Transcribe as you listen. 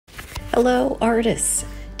Hello artists!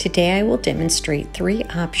 Today I will demonstrate 3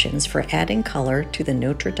 options for adding color to the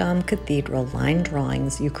Notre Dame Cathedral line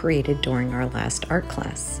drawings you created during our last art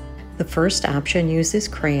class. The first option uses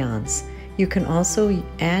crayons. You can also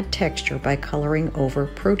add texture by coloring over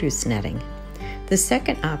produce netting. The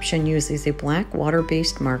second option uses a black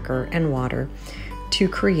water-based marker and water to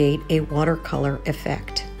create a watercolor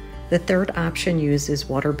effect. The third option uses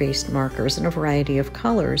water-based markers in a variety of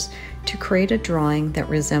colors to create a drawing that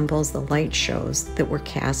resembles the light shows that were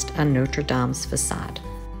cast on Notre Dame's facade.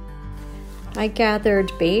 I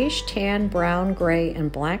gathered beige, tan, brown, gray,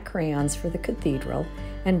 and black crayons for the cathedral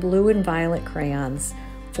and blue and violet crayons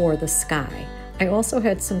for the sky. I also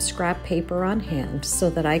had some scrap paper on hand so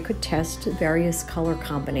that I could test various color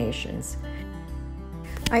combinations.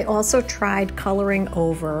 I also tried coloring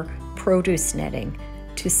over produce netting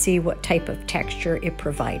to see what type of texture it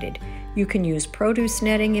provided. You can use produce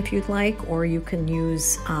netting if you'd like, or you can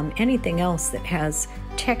use anything else that has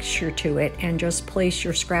texture to it and just place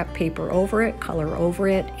your scrap paper over it, color over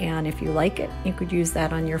it, and if you like it, you could use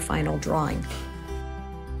that on your final drawing.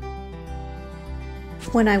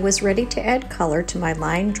 When I was ready to add color to my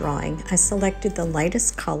line drawing, I selected the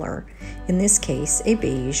lightest color, in this case a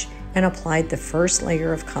beige, and applied the first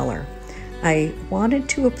layer of color. I wanted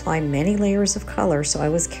to apply many layers of color, so I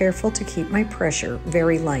was careful to keep my pressure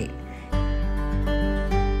very light.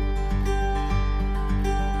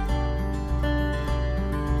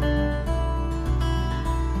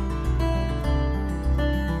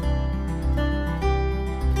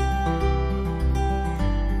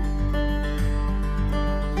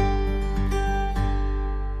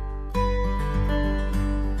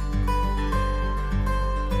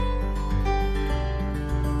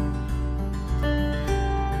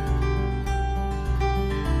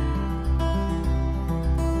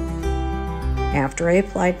 After I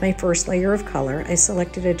applied my first layer of color, I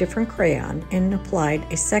selected a different crayon and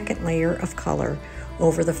applied a second layer of color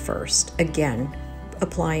over the first, again,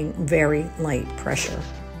 applying very light pressure.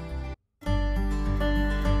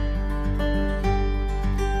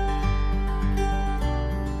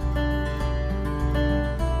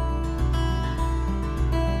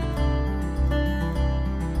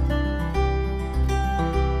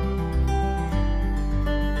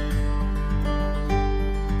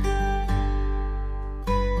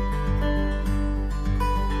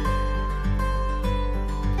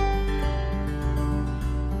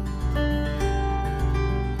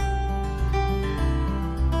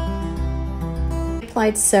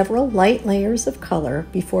 Applied several light layers of color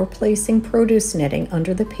before placing produce netting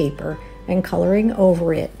under the paper and coloring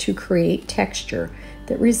over it to create texture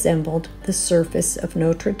that resembled the surface of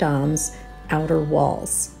Notre Dame's outer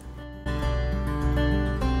walls.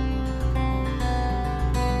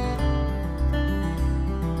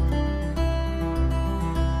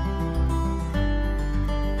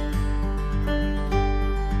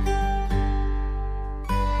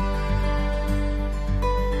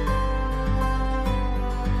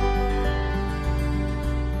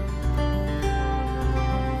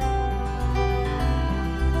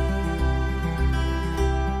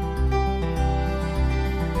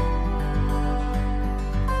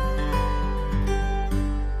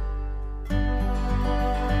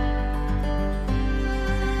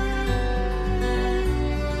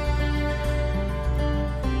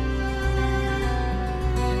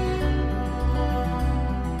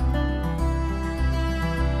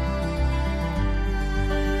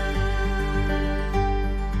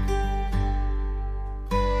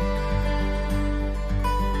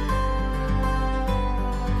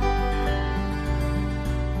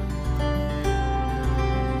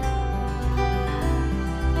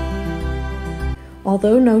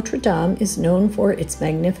 Although Notre Dame is known for its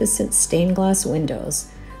magnificent stained glass windows,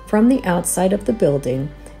 from the outside of the building,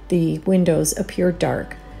 the windows appear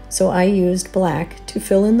dark, so I used black to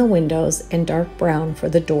fill in the windows and dark brown for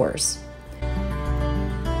the doors.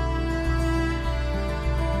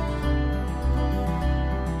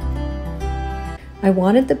 I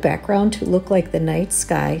wanted the background to look like the night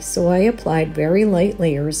sky, so I applied very light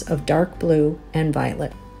layers of dark blue and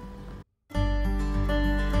violet.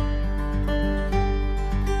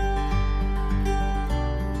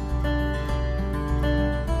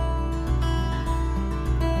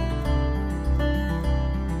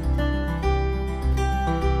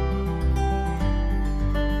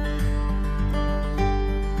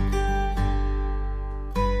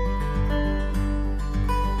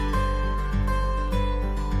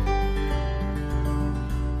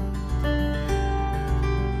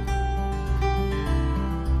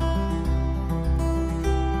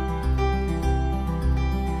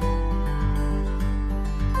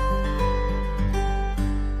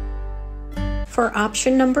 For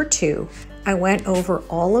option number 2, I went over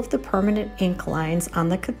all of the permanent ink lines on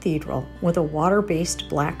the cathedral with a water-based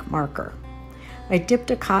black marker. I dipped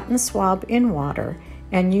a cotton swab in water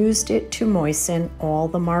and used it to moisten all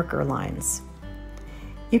the marker lines.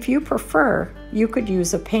 If you prefer, you could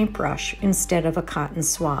use a paintbrush instead of a cotton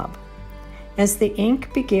swab. As the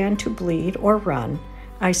ink began to bleed or run,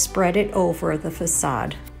 I spread it over the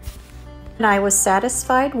facade. When I was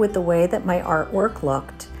satisfied with the way that my artwork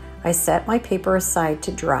looked, I set my paper aside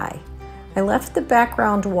to dry. I left the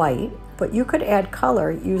background white, but you could add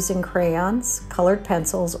color using crayons, colored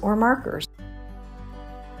pencils, or markers.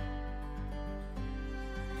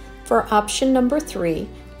 For option number 3,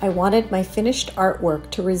 I wanted my finished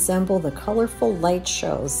artwork to resemble the colorful light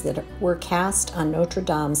shows that were cast on Notre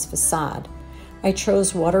Dame's facade. I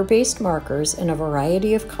chose water-based markers in a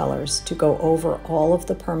variety of colors to go over all of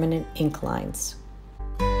the permanent ink lines.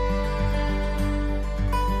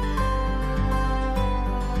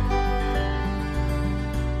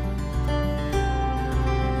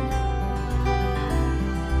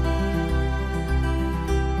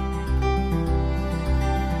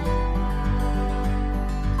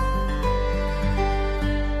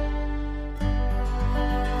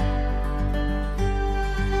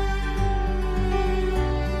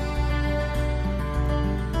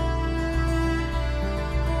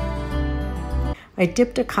 I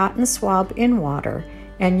dipped a cotton swab in water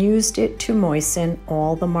and used it to moisten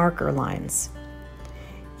all the marker lines.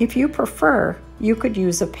 If you prefer, you could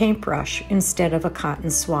use a paintbrush instead of a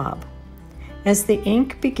cotton swab. As the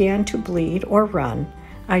ink began to bleed or run,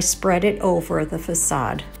 I spread it over the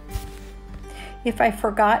facade. If I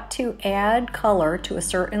forgot to add color to a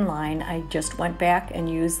certain line, I just went back and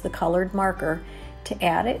used the colored marker to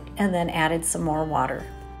add it and then added some more water.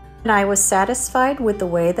 When I was satisfied with the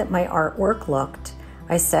way that my artwork looked,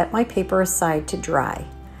 I set my paper aside to dry.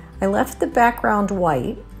 I left the background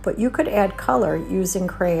white, but you could add color using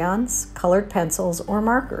crayons, colored pencils, or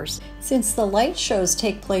markers. Since the light shows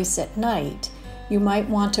take place at night, you might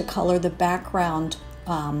want to color the background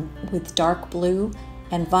with dark blue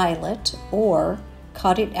and violet, or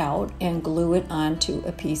cut it out and glue it onto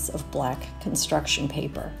a piece of black construction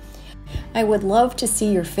paper. I would love to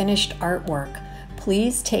see your finished artwork.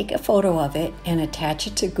 Please take a photo of it and attach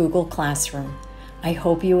it to Google Classroom. I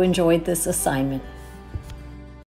hope you enjoyed this assignment.